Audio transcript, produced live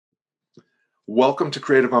Welcome to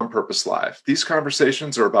Creative on Purpose Live. These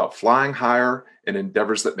conversations are about flying higher and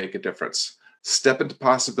endeavors that make a difference. Step into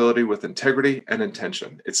possibility with integrity and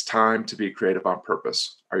intention. It's time to be creative on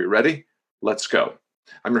purpose. Are you ready? Let's go.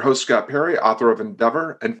 I'm your host, Scott Perry, author of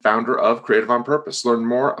Endeavor and founder of Creative on Purpose. Learn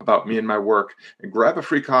more about me and my work and grab a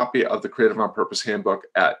free copy of the Creative on Purpose handbook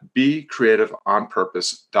at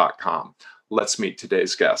becreativeonpurpose.com. Let's meet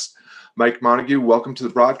today's guest. Mike Montague, welcome to the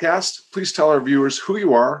broadcast. Please tell our viewers who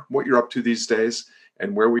you are, what you're up to these days,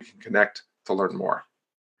 and where we can connect to learn more.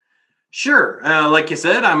 Sure. Like you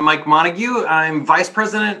said, I'm Mike Montague. I'm Vice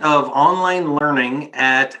President of Online Learning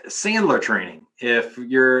at Sandler Training. If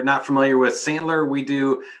you're not familiar with Sandler, we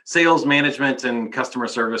do sales management and customer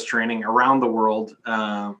service training around the world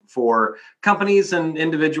for companies and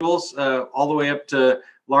individuals, all the way up to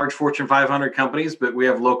large Fortune 500 companies, but we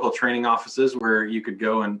have local training offices where you could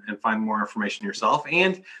go and find more information yourself,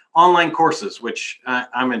 and online courses, which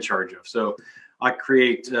I'm in charge of. So I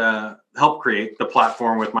help create the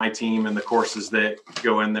platform with my team and the courses that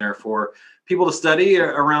go in there for people to study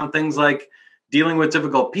around things like dealing with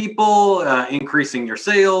difficult people, increasing your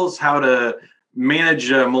sales, how to manage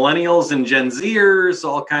millennials and Gen Zers,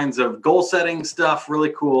 all kinds of goal setting stuff,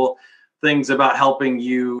 really cool things about helping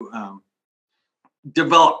you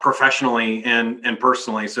develop professionally and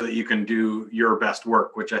personally so that you can do your best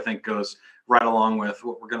work, which I think goes right along with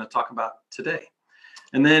what we're going to talk about today.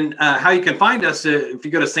 And then how you can find us, if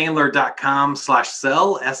you go to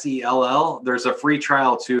sandler.com/sell, SELL, there's a free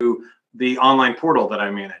trial to the online portal that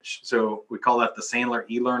I manage. So we call that the Sandler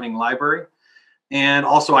e-learning library. And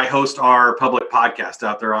also I host our public podcast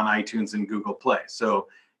out there on iTunes and Google Play. So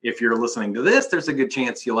if you're listening to this, there's a good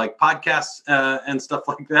chance you like podcasts and stuff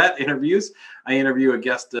like that, interviews. I interview a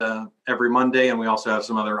guest every Monday, and we also have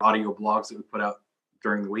some other audio blogs that we put out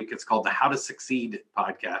during the week. It's called the How to Succeed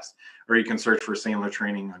podcast, or you can search for Sandler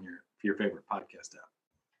Training on your favorite podcast app.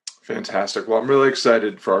 Fantastic. Well, I'm really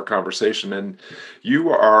excited for our conversation. And you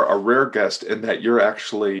are a rare guest in that you're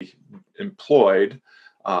actually employed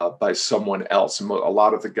by someone else. And a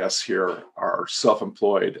lot of the guests here are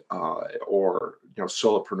self-employed or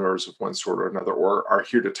solopreneurs of one sort or another, or are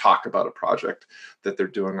here to talk about a project that they're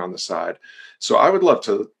doing on the side. So I would love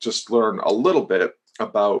to just learn a little bit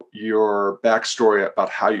about your backstory, about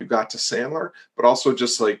how you got to Sandler, but also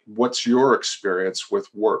just like what's your experience with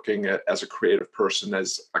working as a creative person,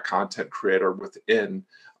 as a content creator within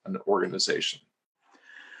an organization.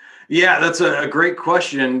 Yeah, that's a great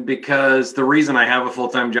question, because the reason I have a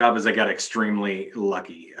full-time job is I got extremely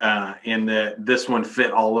lucky in that this one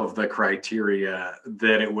fit all of the criteria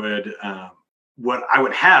that it would, what I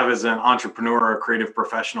would have as an entrepreneur or creative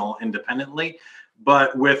professional independently,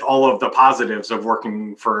 but with all of the positives of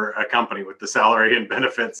working for a company with the salary and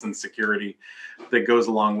benefits and security that goes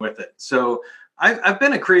along with it. So I've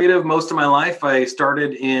been a creative most of my life. I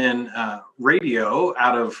started in radio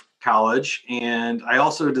out of college, and I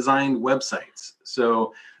also designed websites.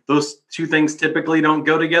 So those two things typically don't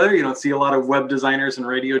go together. You don't see a lot of web designers and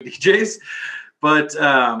radio DJs, but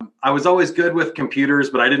I was always good with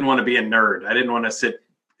computers, but I didn't want to be a nerd. I didn't want to sit,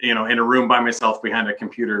 in a room by myself behind a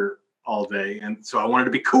computer all day. And so I wanted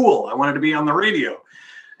to be cool. I wanted to be on the radio.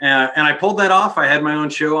 And I pulled that off. I had my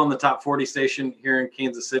own show on the Top 40 station here in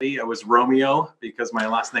Kansas City. I was Romeo because my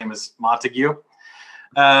last name is Montague.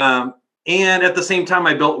 And at the same time,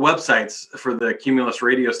 I built websites for the Cumulus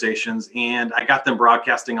radio stations, and I got them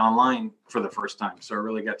broadcasting online for the first time. So I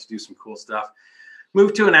really got to do some cool stuff.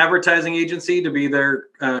 Moved to an advertising agency to be their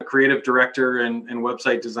creative director and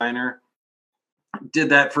website designer. Did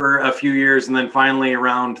that for a few years. And then finally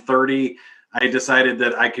around 30, I decided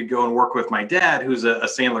that I could go and work with my dad, who's a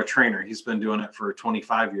Sandler trainer. He's been doing it for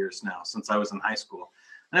 25 years now, since I was in high school.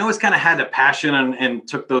 And I always kind of had a passion and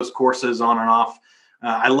took those courses on and off.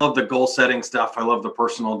 I love the goal setting stuff. I love the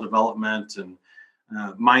personal development and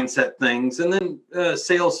mindset things. And then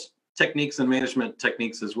sales techniques and management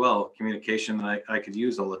techniques as well, communication that I could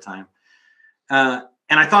use all the time.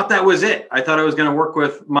 And I thought that was it. I thought I was going to work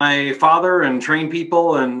with my father and train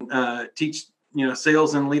people and teach,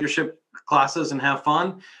 sales and leadership classes and have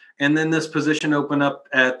fun. And then this position opened up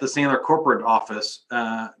at the Sandler corporate office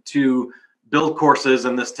to build courses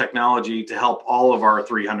and this technology to help all of our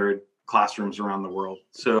 300 classrooms around the world.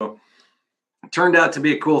 So it turned out to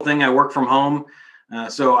be a cool thing. I work from home.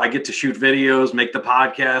 So I get to shoot videos, make the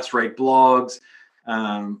podcast, write blogs,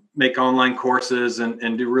 make online courses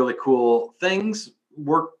and do really cool things,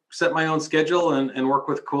 set my own schedule and work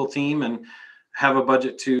with a cool team and have a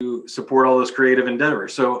budget to support all those creative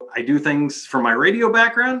endeavors. So I do things from my radio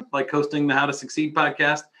background, like hosting the How to Succeed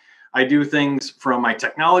podcast. I do things from my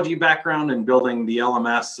technology background and building the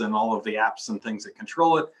LMS and all of the apps and things that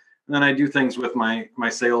control it. And then I do things with my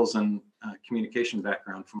sales and communication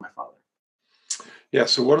background from my father. Yeah.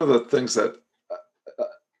 So one of the things that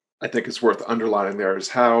I think is worth underlining there is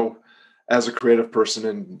how, as a creative person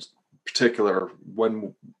in particular,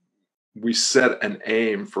 when we set an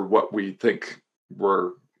aim for what we think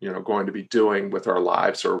we're going to be doing with our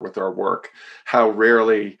lives or with our work, how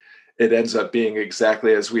rarely it ends up being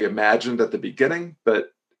exactly as we imagined at the beginning.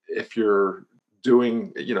 But if you're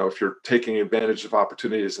if you're taking advantage of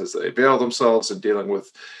opportunities as they avail themselves and dealing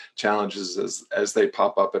with challenges as they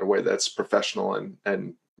pop up in a way that's professional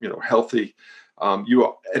and healthy,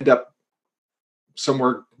 you end up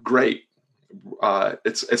somewhere great.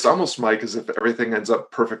 It's almost, Mike, as if everything ends up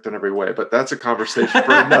perfect in every way, but that's a conversation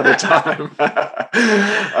for another time.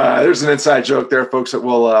 There's an inside joke there, folks, that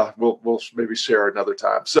we'll maybe share another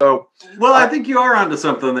time. So, well, I think you are onto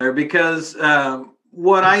something there, because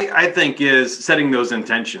what I think is setting those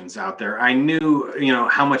intentions out there. I knew,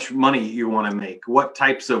 how much money you want to make, what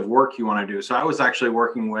types of work you want to do. So I was actually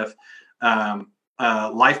working with a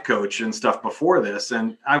life coach and stuff before this.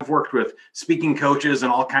 And I've worked with speaking coaches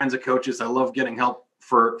and all kinds of coaches. I love getting help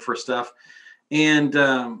for stuff. And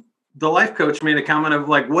the life coach made a comment of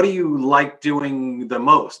like, what do you like doing the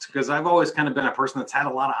most? Because I've always kind of been a person that's had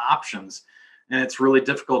a lot of options, and it's really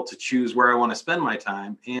difficult to choose where I want to spend my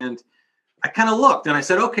time. And I kind of looked and I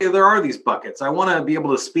said, okay, there are these buckets. I want to be able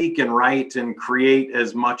to speak and write and create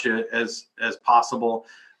as much as possible.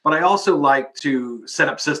 But I also like to set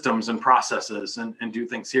up systems and processes and do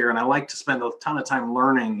things here. And I like to spend a ton of time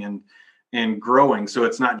learning and growing. So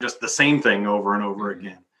it's not just the same thing over and over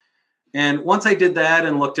again. And once I did that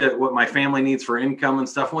and looked at what my family needs for income and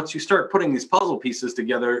stuff, once you start putting these puzzle pieces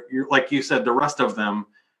together, like you said, the rest of them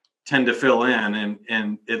tend to fill in,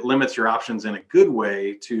 and it limits your options in a good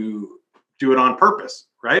way to do it on purpose,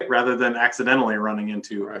 right? Rather than accidentally running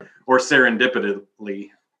into, right, or serendipitously,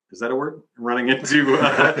 is that a word? Running into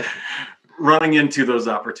those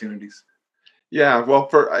opportunities. Yeah, well,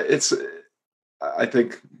 I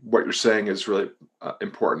think what you're saying is really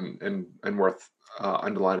important and worth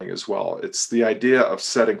underlining as well. It's the idea of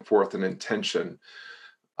setting forth an intention,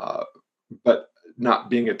 but not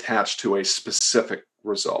being attached to a specific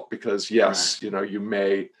result. Because yes, right, you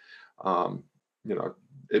may,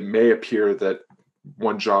 it may appear that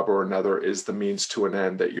one job or another is the means to an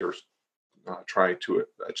end that you're trying to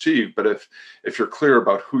achieve. But if you're clear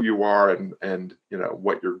about who you are and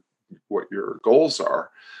what your goals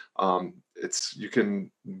are, you can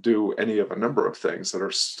do any of a number of things that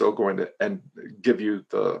are still going to give you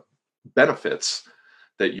the benefits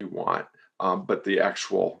that you want, but the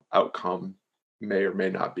actual outcome may or may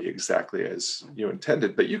not be exactly as you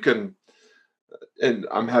intended. But you can, and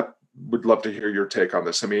would love to hear your take on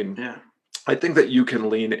this. I mean, yeah, I think that you can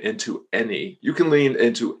lean into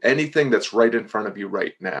anything that's right in front of you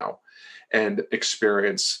right now and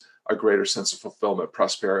experience a greater sense of fulfillment,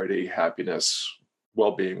 prosperity, happiness,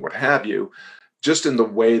 well-being, what have you, just in the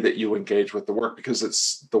way that you engage with the work, because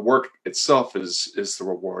it's the work itself is the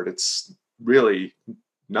reward. It's really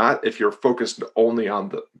not, if you're focused only on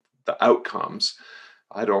the outcomes.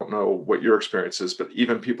 I don't know what your experience is, but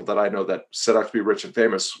even people that I know that set out to be rich and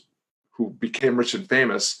famous, who became rich and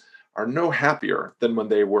famous, are no happier than when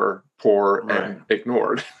they were poor, right, and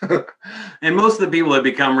ignored. And most of the people that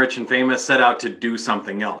become rich and famous set out to do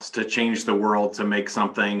something else, to change the world, to make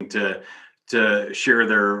something, to share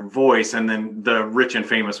their voice. And then the rich and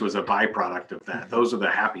famous was a byproduct of that. Those are the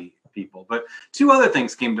happy people. But two other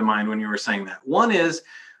things came to mind when you were saying that. One is,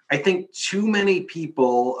 I think too many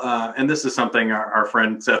people, and this is something our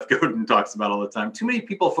friend Seth Godin talks about all the time, too many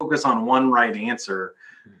people focus on one right answer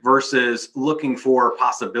versus looking for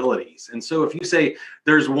possibilities. And so if you say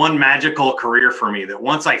there's one magical career for me, that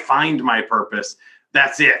once I find my purpose,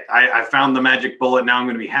 that's it. I found the magic bullet. Now I'm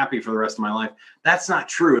going to be happy for the rest of my life. That's not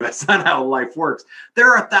true. That's not how life works.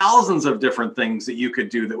 There are thousands of different things that you could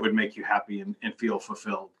do that would make you happy and feel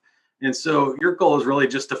fulfilled. And so your goal is really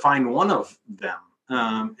just to find one of them.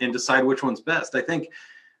 And decide which one's best. I think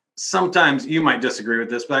sometimes, you might disagree with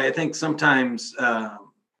this, but I think sometimes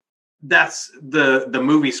that's the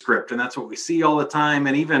movie script, and that's what we see all the time.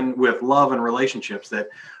 And even with love and relationships, that,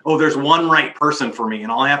 oh, there's one right person for me,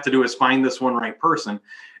 and all I have to do is find this one right person.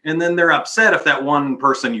 And then they're upset if that one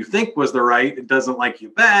person you think was the right, it doesn't like you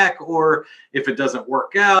back, or if it doesn't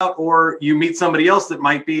work out, or you meet somebody else that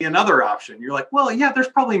might be another option. You're like, well, yeah, there's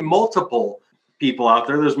probably multiple people out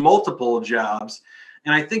there. There's multiple jobs.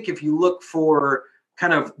 And I think if you look for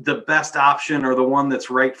kind of the best option or the one that's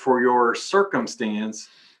right for your circumstance,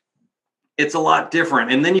 it's a lot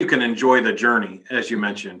different. And then you can enjoy the journey, as you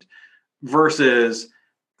mentioned, versus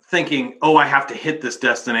thinking, oh, I have to hit this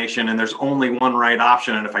destination and there's only one right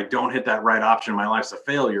option. And if I don't hit that right option, my life's a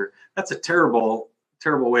failure. That's a terrible,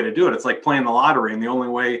 terrible way to do it. It's like playing the lottery. And the only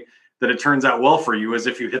way that it turns out well for you is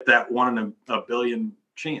if you hit that 1 in a billion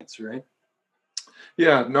chance, right?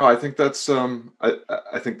 Yeah, no, I think that's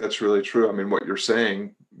I think that's really true. I mean, what you're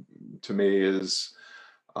saying to me is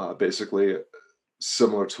basically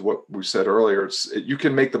similar to what we said earlier. You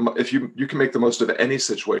can make if you can make the most of any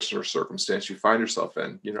situation or circumstance you find yourself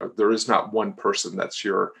in. You know, there is not one person that's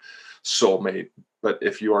your soulmate, but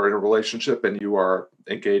if you are in a relationship and you are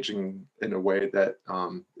engaging in a way that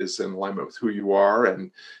is in alignment with who you are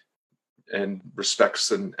and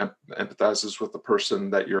respects and empathizes with the person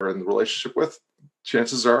that you're in the relationship with,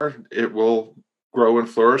 chances are it will grow and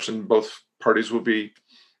flourish, and both parties will be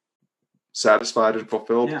satisfied and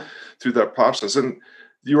fulfilled through that process. And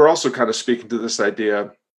you were also kind of speaking to this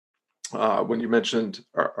idea when you mentioned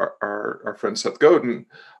our friend Seth Godin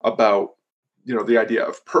about, you know, the idea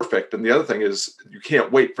of perfect. And the other thing is you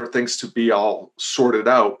can't wait for things to be all sorted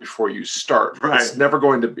out before you start. Right. It's never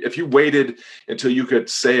going to be. If you waited until you could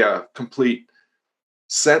say a complete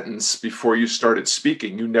sentence before you started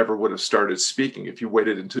speaking, you never would have started speaking. If you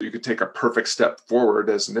waited until you could take a perfect step forward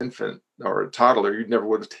as an infant or a toddler, you never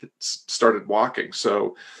would have started walking.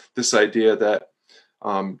 So this idea that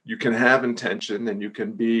you can have intention and you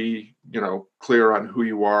can be, you know, clear on who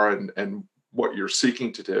you are and what you're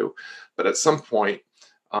seeking to do. But at some point,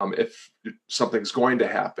 if something's going to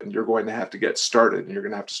happen, you're going to have to get started and you're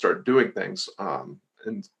going to have to start doing things.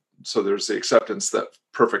 And so there's the acceptance that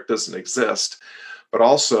perfect doesn't exist. But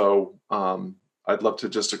also, I'd love to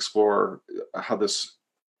just explore how this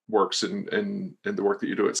works in the work that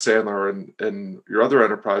you do at Sandler and your other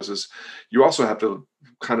enterprises. You also have to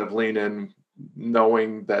kind of lean in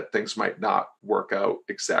knowing that things might not work out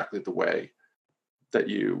exactly the way that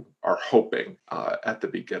you are hoping at the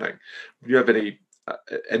beginning. Do you have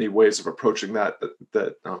any ways of approaching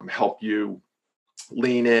that help you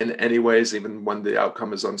lean in anyways, even when the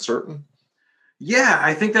outcome is uncertain? Yeah,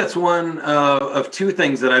 I think that's one of two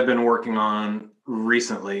things that I've been working on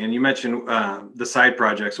recently. And you mentioned the side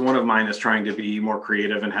projects. One of mine is trying to be more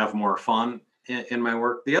creative and have more fun in my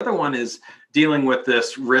work. The other one is dealing with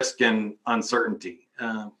this risk and uncertainty.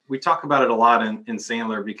 We talk about it a lot in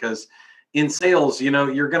Sandler because in sales, you know,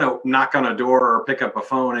 you're going to knock on a door or pick up a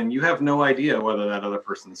phone and you have no idea whether that other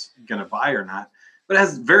person's going to buy or not. But it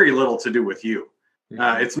has very little to do with you.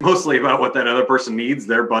 It's mostly about what that other person needs,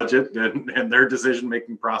 their budget and their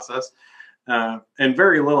decision-making process, and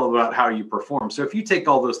very little about how you perform. So if you take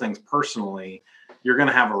all those things personally, you're going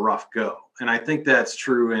to have a rough go. And I think that's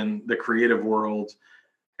true in the creative world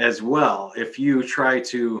as well. If you try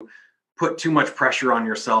to put too much pressure on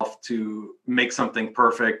yourself to make something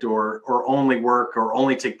perfect or only work or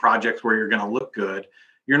only take projects where you're going to look good,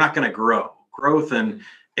 you're not going to grow. Growth and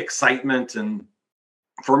excitement and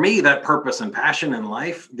for me, that purpose and passion in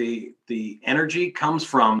life, the energy comes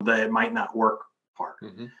from the it might not work part.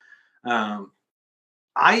 Mm-hmm.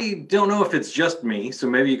 I don't know if it's just me, so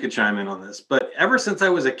maybe you could chime in on this, but ever since I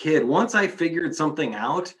was a kid, once I figured something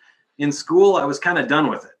out in school, I was kind of done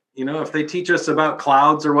with it. You know, if they teach us about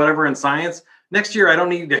clouds or whatever in science, next year I don't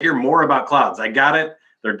need to hear more about clouds. I got it.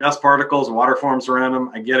 They're dust particles, water forms around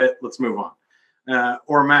them. I get it. Let's move on.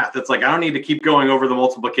 Or math. It's like, I don't need to keep going over the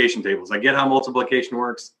multiplication tables. I get how multiplication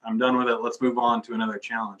works. I'm done with it. Let's move on to another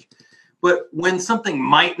challenge. But when something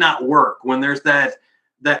might not work, when there's that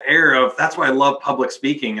air of, that's why I love public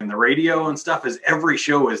speaking and the radio and stuff, is every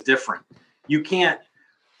show is different. You can't,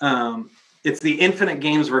 it's the infinite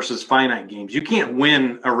games versus finite games. You can't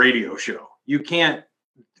win a radio show. You can't,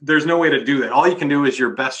 there's no way to do that. All you can do is your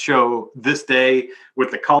best show this day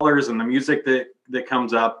with the colors and the music that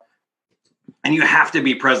comes up. And you have to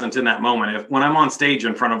be present in that moment. When I'm on stage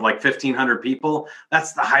in front of like 1,500 people,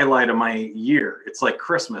 that's the highlight of my year. It's like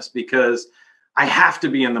Christmas because I have to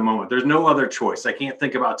be in the moment. There's no other choice. I can't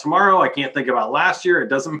think about tomorrow. I can't think about last year. It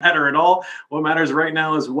doesn't matter at all. What matters right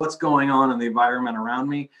now is what's going on in the environment around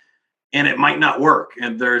me. And it might not work.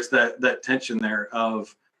 And there's that tension there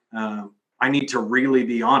of I need to really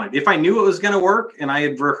be on it. If I knew it was going to work and I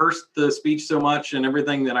had rehearsed the speech so much and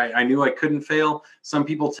everything that I knew I couldn't fail, some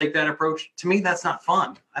people take that approach. To me, that's not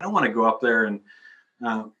fun. I don't want to go up there and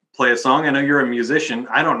play a song. I know you're a musician.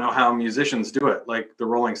 I don't know how musicians do it. Like the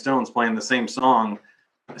Rolling Stones playing the same song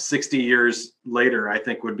 60 years later, I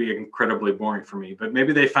think would be incredibly boring for me. But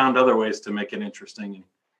maybe they found other ways to make it interesting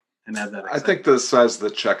and add that. I think the size of the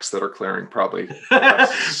checks that are clearing probably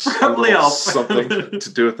helps something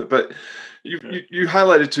to do with it. But you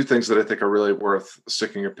highlighted two things that I think are really worth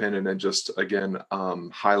sticking a pin in and just, again,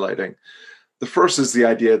 highlighting. The first is the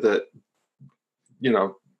idea that, you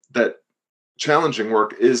know, that challenging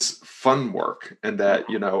work is fun work, and that,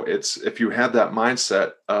 you know, it's, if you have that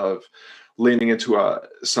mindset of leaning into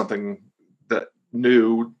something that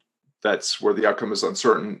new, that's where the outcome is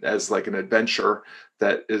uncertain, as like an adventure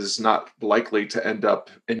that is not likely to end up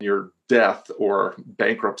in your death or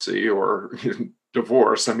bankruptcy or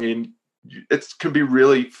divorce. I mean, it can be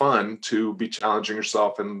really fun to be challenging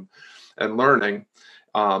yourself and learning.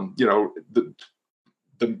 You know,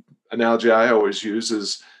 the analogy I always use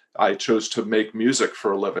is, I chose to make music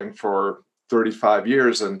for a living for 35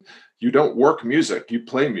 years, and you don't work music, you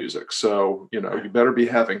play music. So, you know, you better be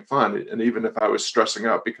having fun. And even if I was stressing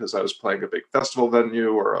out because I was playing a big festival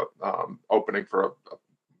venue or opening for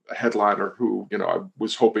a headliner who, you know, I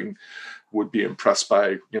was hoping would be impressed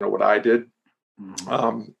by, you know, what I did,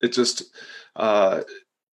 it just,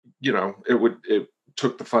 you know, it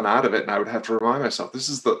took the fun out of it, and I would have to remind myself, this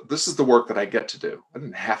is the work that I get to do. I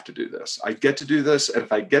didn't have to do this. I get to do this, and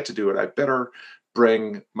if I get to do it, I better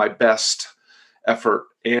bring my best effort,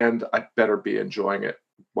 and I better be enjoying it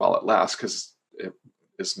while it lasts, because it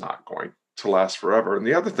is not going to last forever. And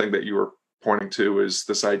the other thing that you were pointing to is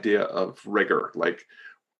this idea of rigor. Like,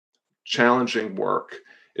 challenging work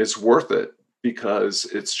is worth it because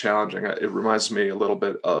it's challenging. It reminds me a little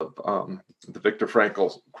bit of the Viktor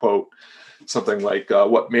Frankl quote, something like,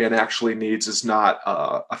 what man actually needs is not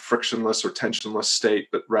a frictionless or tensionless state,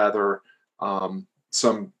 but rather the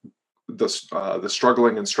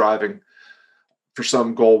struggling and striving for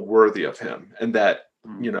some goal worthy of him. And that,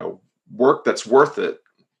 you know, work that's worth it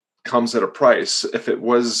comes at a price. If it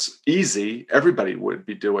was easy, everybody would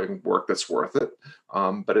be doing work that's worth it.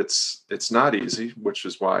 But it's not easy, which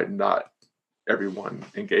is why not everyone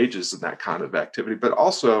engages in that kind of activity. But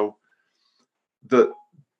also,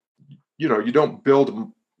 you know, you don't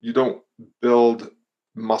build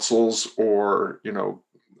muscles, or, you know,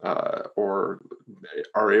 or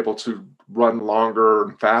are able to run longer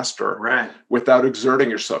and faster without exerting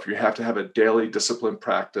yourself. You have to have a daily disciplined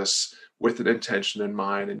practice with an intention in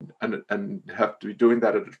mind, and have to be doing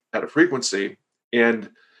that at a frequency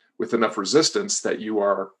and with enough resistance that you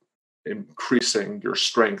are increasing your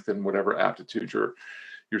strength in whatever aptitude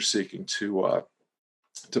you're seeking to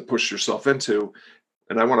push yourself into.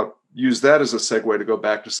 And I want to use that as a segue to go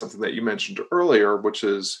back to something that you mentioned earlier, which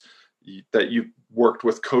is that you worked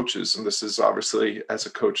with coaches. And this is obviously, as a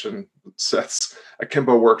coach in Seth's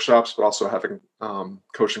Akimbo workshops, but also having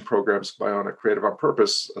coaching programs of my own at Creative on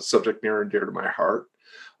Purpose, a subject near and dear to my heart.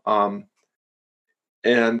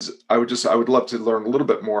 And I would love to learn a little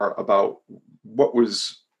bit more about what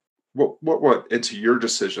went into your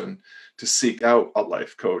decision to seek out a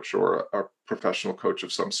life coach or a professional coach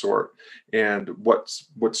of some sort, and what's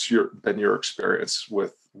been your experience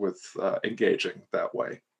with engaging that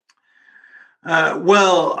way.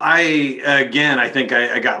 Well, I think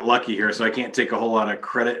I got lucky here, so I can't take a whole lot of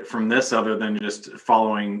credit from this other than just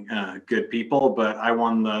following good people. But I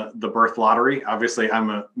won the birth lottery. Obviously, I'm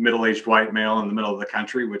a middle-aged white male in the middle of the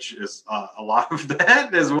country, which is a lot of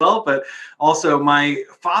that as well. But also, my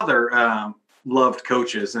father loved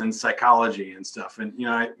coaches and psychology and stuff. And, you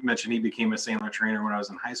know, I mentioned he became a Sandler trainer when I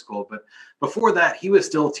was in high school. But before that, he was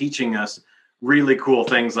still teaching us really cool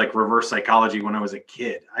things like reverse psychology when I was a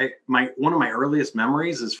kid. One of my earliest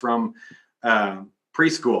memories is from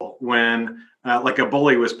preschool, when like a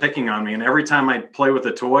bully was picking on me, and every time I'd play with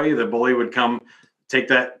a toy, the bully would come take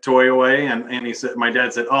that toy away, and he said, my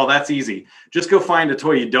dad said, "Oh, that's easy. Just go find a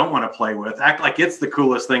toy you don't want to play with. Act like it's the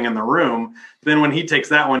coolest thing in the room. Then when he takes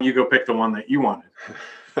that one, you go pick the one that you wanted."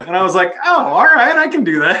 And I was like, "Oh, all right, I can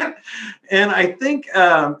do that." And I think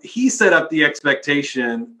he set up the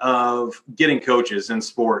expectation of getting coaches in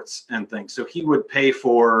sports and things. So he would pay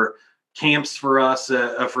for camps for us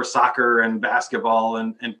for soccer and basketball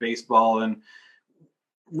and baseball, and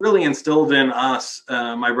really instilled in us,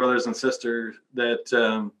 my brothers and sisters,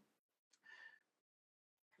 that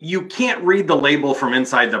you can't read the label from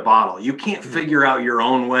inside the bottle. You can't figure out your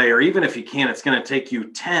own way, or even if you can, it's going to take you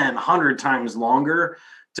 10, 100 times longer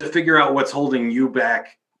to figure out what's holding you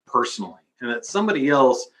back personally, and that somebody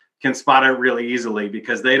else can spot it really easily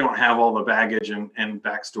because they don't have all the baggage and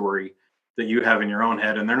backstory that you have in your own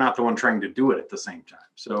head, and they're not the one trying to do it at the same time.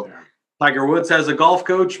 So Tiger Woods has a golf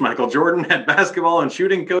coach. Michael Jordan had basketball and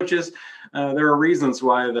shooting coaches. There are reasons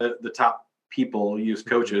why the top people use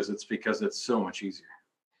coaches. It's because it's so much easier.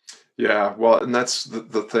 Yeah, well, and that's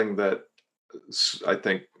the thing that I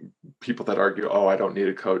think people that argue, "Oh, I don't need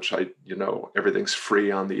a coach. Everything's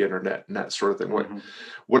free on the internet," and that sort of thing.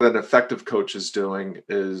 What an effective coach is doing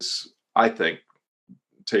is, I think,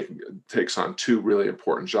 takes on two really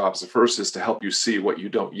important jobs. The first is to help you see what you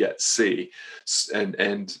don't yet see,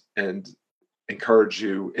 and encourage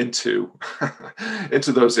you into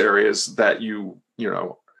into those areas that you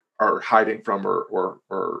know are hiding from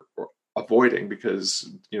or avoiding because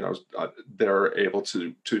they're able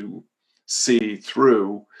to see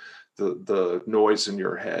through the noise in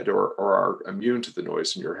your head or are immune to the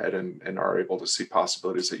noise in your head and are able to see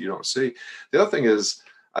possibilities that you don't see. The other thing is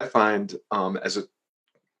I find as a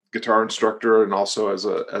guitar instructor and also as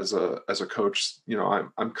a coach,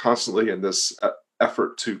 I'm constantly in this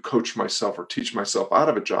effort to coach myself or teach myself out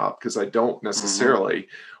of a job because I don't Hmm. necessarily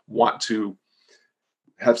want to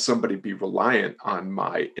have somebody be reliant on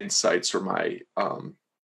my insights or my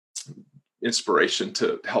inspiration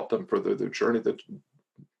to help them further their journey. That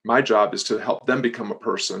my job is to help them become a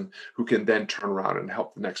person who can then turn around and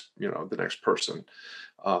help the next person,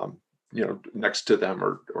 um, next to them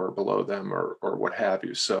or below them or what have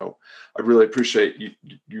you. So I really appreciate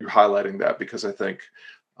you highlighting that because I think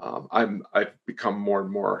I've become more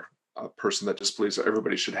and more a person that just believes that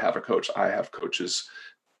everybody should have a coach. I have coaches.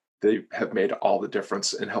 They have made all the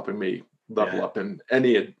difference in helping me level Yeah. up in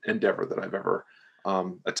any endeavor that I've ever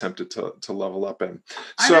attempted to level up in.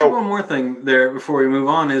 I'd add So one more thing there before we move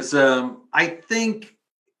on is I think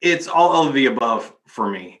it's all of the above for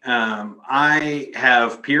me. I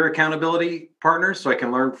have peer accountability partners so I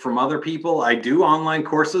can learn from other people. I do online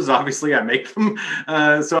courses. Obviously, I make them.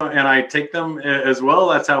 And I take them as well.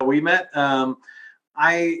 That's how we met.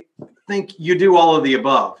 I think you do all of the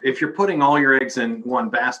above. If you're putting all your eggs in one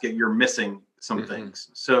basket, you're missing some mhm, things.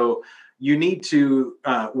 So you need to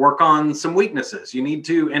work on some weaknesses. You need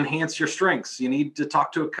to enhance your strengths. You need to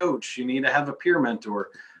talk to a coach. You need to have a peer mentor.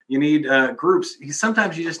 You need groups.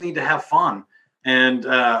 Sometimes you just need to have fun and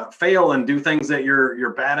fail and do things that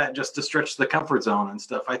you're bad at just to stretch the comfort zone and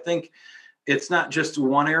stuff. I think it's not just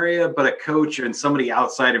one area, but a coach and somebody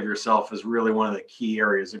outside of yourself is really one of the key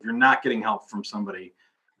areas. If you're not getting help from somebody,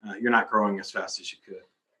 you're not growing as fast as you could.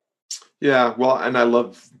 yeah, well, and I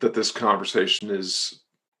love that this conversation is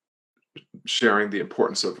sharing the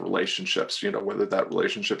importance of relationships, whether that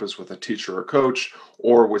relationship is with a teacher or coach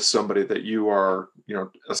or with somebody that you are,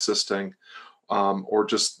 assisting, or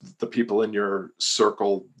just the people in your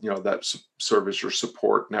circle, that serve as your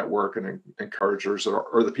support network and encouragers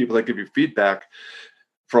or the people that give you feedback.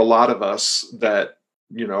 For a lot of us that,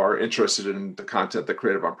 are interested in the content that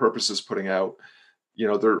Creative on Purpose is putting out,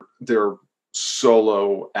 they're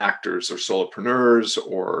solo actors or solopreneurs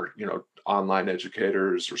or online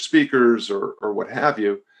educators or speakers or what have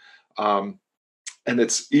you, um, and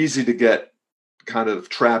it's easy to get kind of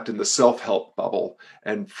trapped in the self-help bubble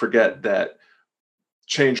and forget that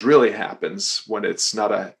change really happens when it's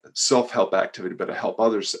not a self-help activity but a help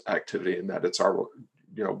others activity, and that it's our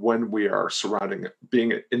when we are surrounding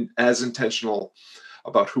being as intentional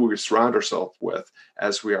about who we surround ourselves with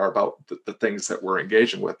as we are about the things that we're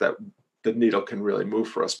engaging with, that the needle can really move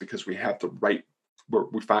for us because we have the right where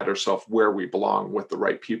we find ourselves where we belong with the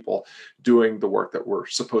right people doing the work that we're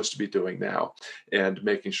supposed to be doing now, and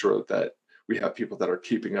making sure that we have people that are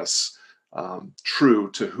keeping us true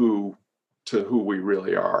to who we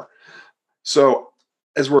really are. So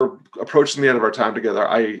as we're approaching the end of our time together,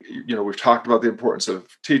 we've talked about the importance of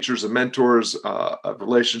teachers and mentors, of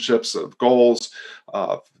relationships, of goals,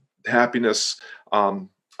 of happiness.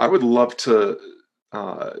 I would love to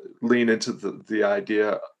lean into the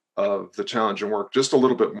idea of the challenge and work just a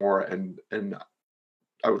little bit more, and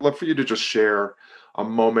I would love for you to just share a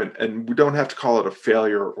moment, and we don't have to call it a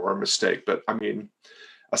failure or a mistake, but I mean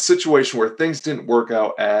a situation where things didn't work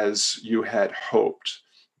out as you had hoped,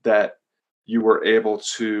 that you were able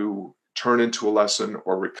to turn into a lesson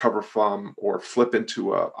or recover from or flip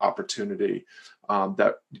into a opportunity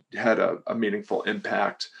that had a meaningful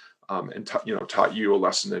impact, and taught you a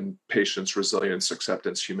lesson in patience, resilience,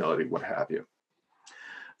 acceptance, humility, what have you.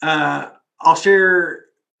 Uh, I'll share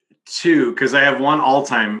two because I have one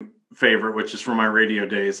all-time favorite, which is from my radio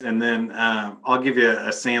days, and then I'll give you a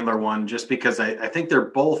Sandler one just because I think they're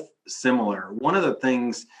both similar. One of the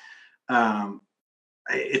things, um,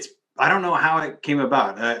 it's I don't know how it came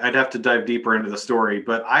about. I'd have to dive deeper into the story,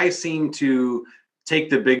 but I seem to take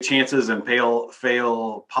the big chances and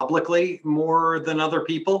fail publicly more than other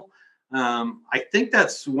people. I think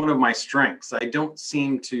that's one of my strengths. I don't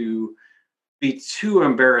seem to be too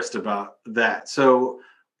embarrassed about that. So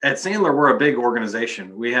at Sandler, we're a big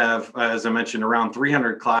organization. We have, as I mentioned, around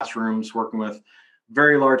 300 classrooms working with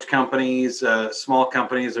very large companies, small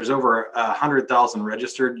companies. There's over 100,000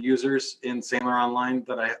 registered users in Sandler Online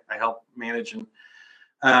that I help manage. And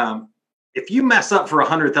um, if you mess up for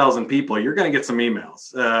 100,000 people, you're going to get some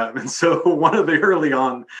emails. And so one of the early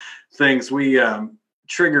on things we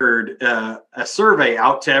triggered a survey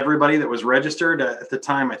out to everybody that was registered. At the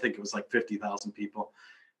time, I think it was like 50,000 people.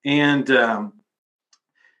 And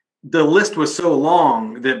the list was so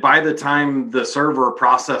long that by the time the server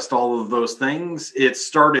processed all of those things, it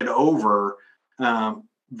started over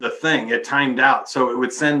the thing. It timed out. So it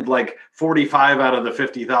would send like 45 out of the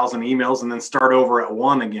 50,000 emails and then start over at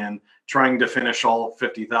 1 again, trying to finish all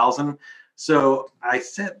 50,000. So I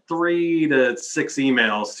sent 3 to 6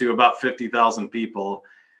 emails to about 50,000 people.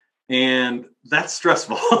 And that's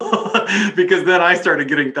stressful because then I started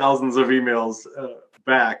getting thousands of emails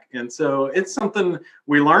back. And so it's something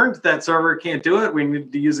we learned that server can't do it. We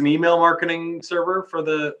need to use an email marketing server for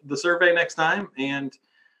the survey next time. And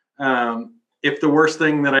if the worst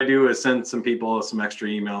thing that I do is send some people some extra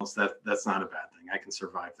emails, that's not a bad thing. I can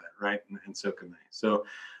survive that, right? And so can they. So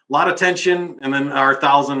a lot of tension. And then our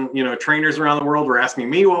 1,000, trainers around the world were asking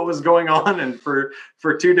me what was going on. And for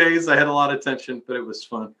 2 days, I had a lot of tension, but it was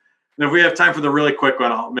fun. And if we have time for the really quick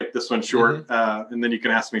one, I'll make this one short, and then you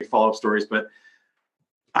can ask me follow-up stories. But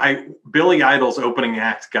Billy Idol's opening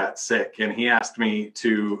act got sick, and he asked me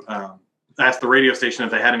to ask the radio station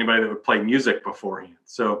if they had anybody that would play music beforehand.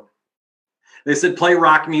 So they said, play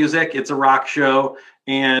rock music. It's a rock show,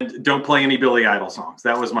 and don't play any Billy Idol songs.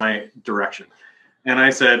 That was my direction. And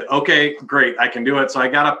I said, okay, great, I can do it. So I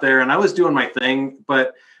got up there, and I was doing my thing.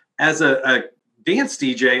 But as a dance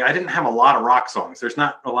DJ, I didn't have a lot of rock songs. There's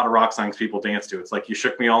not a lot of rock songs people dance to. It's like You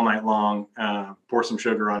Shook Me All Night Long, Pour Some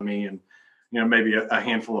Sugar on Me, and maybe a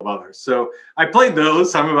handful of others. So I played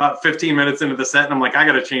those. I'm about 15 minutes into the set, and I'm like, I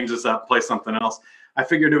got to change this up, play something else. I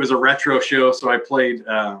figured it was a retro show, so I played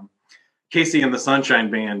Casey and the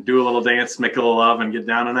Sunshine Band, Do a Little Dance, Make a Little Love, and Get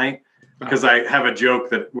Down Tonight, because I have a joke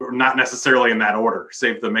that we're not necessarily in that order.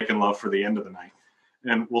 Save the Making Love for the end of the night,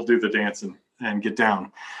 and we'll do the dance and get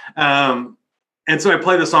down. And so I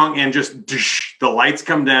play the song, and just the lights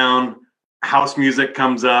come down, house music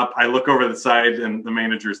comes up. I look over the side, and the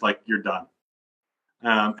manager's like, "You're done."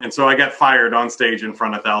 And so I got fired on stage in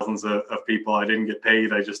front of thousands of people. I didn't get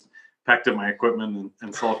paid. I just packed up my equipment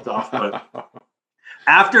and sulked off. But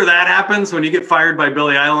after that happens, when you get fired by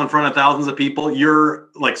Billy Idol in front of thousands of people, you're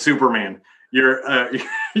like Superman.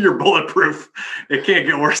 You're bulletproof. It can't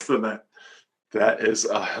get worse than that. That is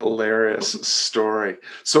a hilarious story.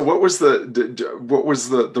 So what was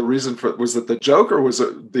the reason for it? Was it the joke, or was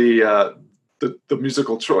it the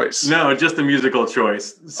musical choice? No, just the musical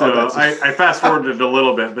choice. So I fast forwarded a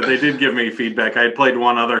little bit, but they did give me feedback. I had played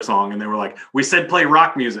one other song, and they were like, "We said play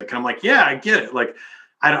rock music." And I'm like, "Yeah, I get it." Like,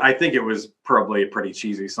 I think it was probably a pretty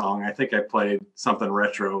cheesy song. I think I played something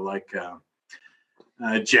retro, like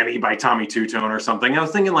Jenny by Tommy Two Tone or something. I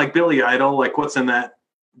was thinking like Billy Idol, like what's in that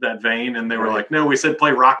vein, and they were like, "No, we said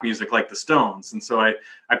play rock music like the Stones." And so I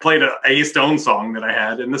played a Stones song that I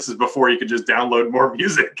had, and this is before you could just download more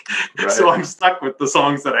music. Right. So I'm stuck with the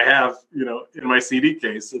songs that I have, in my CD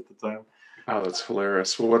case at the time. Oh, that's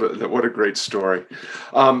hilarious. Well, what a great story.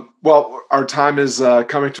 Well, our time is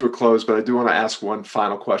coming to a close, but I do want to ask one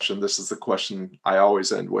final question. This is the question I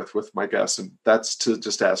always end with my guests, and that's to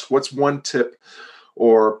just ask, what's one tip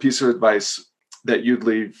or piece of advice that you'd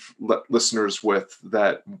leave listeners with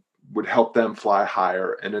that would help them fly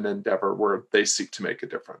higher in an endeavor where they seek to make a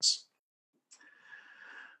difference?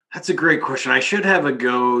 That's a great question. I should have a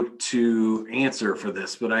go-to answer for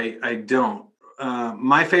this, but I don't.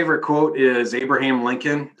 My favorite quote is Abraham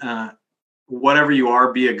Lincoln, whatever you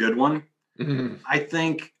are, be a good one. Mm-hmm. I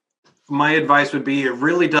think my advice would be, it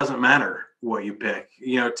really doesn't matter what you pick.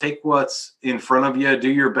 Take what's in front of you, do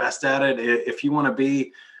your best at it. If you want to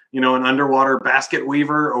be an underwater basket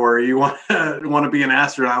weaver, or you want to be an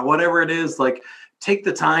astronaut, whatever it is, like, take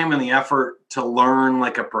the time and the effort to learn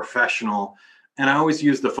like a professional. And I always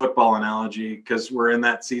use the football analogy because we're in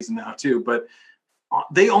that season now too, but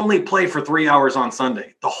they only play for 3 hours on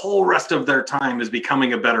Sunday. The whole rest of their time is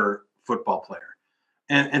becoming a better football player.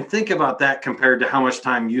 And think about that compared to how much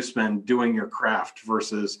time you spend doing your craft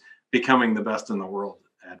versus becoming the best in the world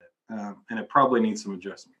at it. And it probably needs some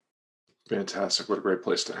adjustment. Fantastic. What a great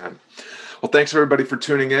place to end. Well, thanks everybody for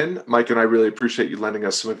tuning in. Mike and I really appreciate you lending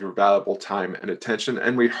us some of your valuable time and attention.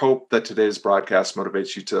 And we hope that today's broadcast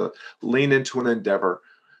motivates you to lean into an endeavor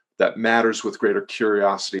that matters with greater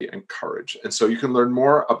curiosity and courage. And so you can learn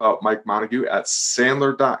more about Mike Montague at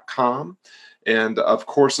Sandler.com. And of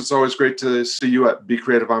course, it's always great to see you at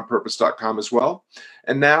BeCreativeOnPurpose.com as well.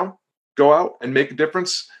 And now go out and make a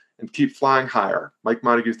difference and keep flying higher. Mike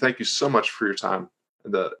Montague, thank you so much for your time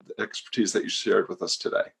and the expertise that you shared with us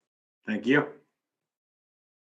today. Thank you.